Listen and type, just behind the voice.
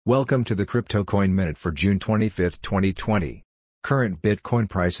Welcome to the Crypto Coin Minute for June 25, 2020. Current Bitcoin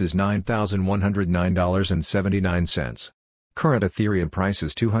price is $9,109.79. Current Ethereum price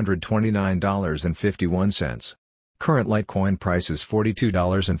is $229.51. Current Litecoin price is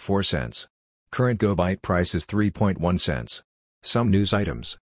 $42.04. Current GoByte price is 3.1 cents. Some news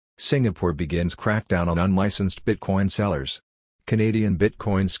items. Singapore begins crackdown on unlicensed Bitcoin sellers. Canadian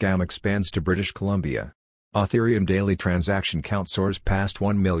Bitcoin scam expands to British Columbia. Ethereum daily transaction count soars past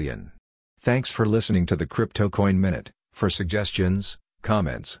 1 million. Thanks for listening to the Crypto Coin Minute. For suggestions,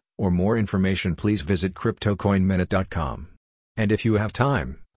 comments, or more information, please visit CryptoCoinMinute.com. And if you have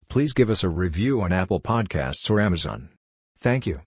time, please give us a review on Apple Podcasts or Amazon. Thank you.